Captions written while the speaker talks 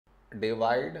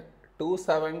divide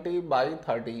 270 by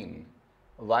 13.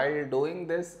 While doing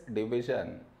this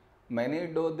division, many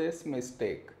do this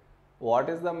mistake. What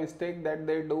is the mistake that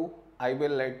they do? I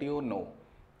will let you know.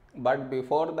 But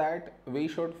before that, we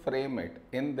should frame it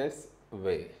in this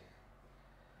way.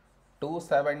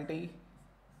 270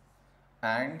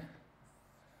 and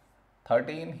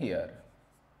 13 here.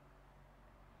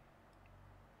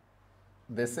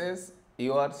 This is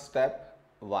your step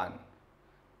 1.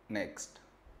 Next,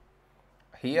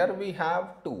 here we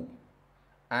have 2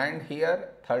 and here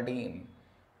 13.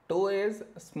 2 is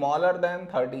smaller than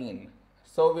 13.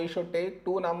 So we should take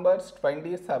two numbers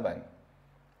 27.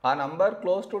 A number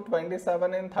close to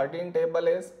 27 in 13 table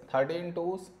is 13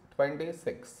 2s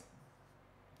 26.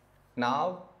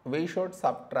 Now we should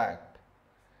subtract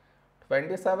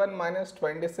 27 minus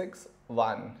 26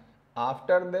 1.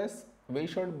 After this we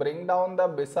should bring down the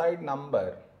beside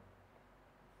number.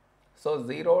 So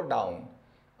 0 down.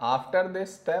 After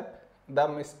this step the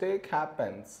mistake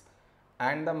happens,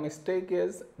 and the mistake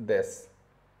is this.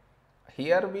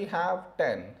 Here we have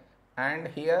 10 and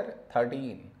here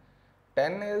 13.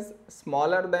 10 is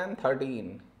smaller than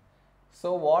 13.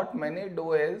 So what many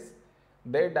do is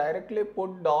they directly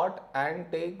put dot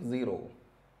and take 0,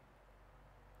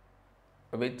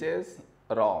 which is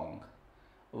wrong.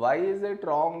 Why is it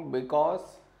wrong? Because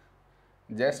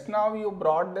just now you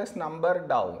brought this number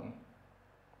down,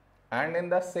 and in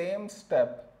the same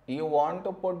step you want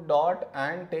to put dot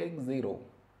and take 0,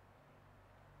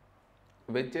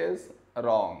 which is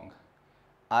wrong.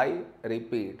 I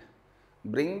repeat,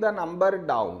 bring the number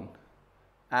down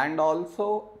and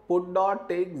also put dot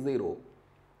take 0.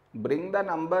 Bring the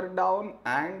number down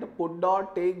and put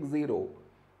dot take 0.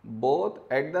 Both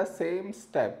at the same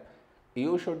step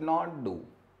you should not do.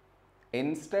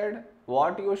 Instead,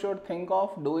 what you should think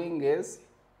of doing is,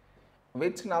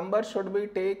 which number should we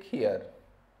take here?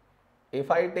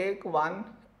 If I take 1,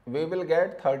 we will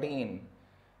get 13.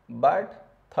 But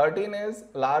 13 is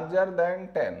larger than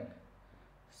 10.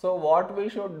 So what we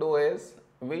should do is,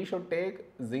 we should take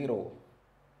 0.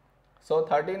 So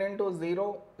 13 into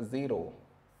 0, 0.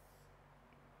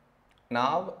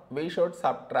 Now we should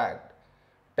subtract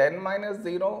 10 minus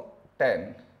 0,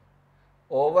 10.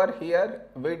 Over here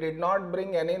we did not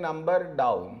bring any number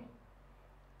down,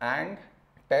 and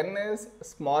 10 is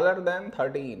smaller than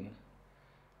 13.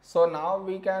 So now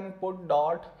we can put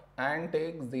dot and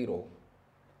take 0.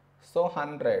 So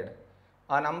 100.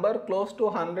 A number close to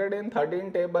 100 in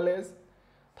 13 table is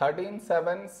 13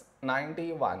 7s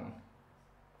 91.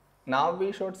 Now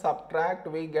we should subtract,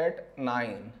 we get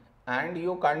 9, and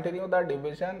you continue the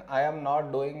division. I am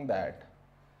not doing that.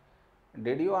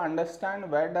 Did you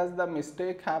understand where does the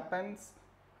mistake happens?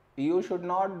 You should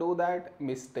not do that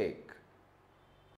mistake.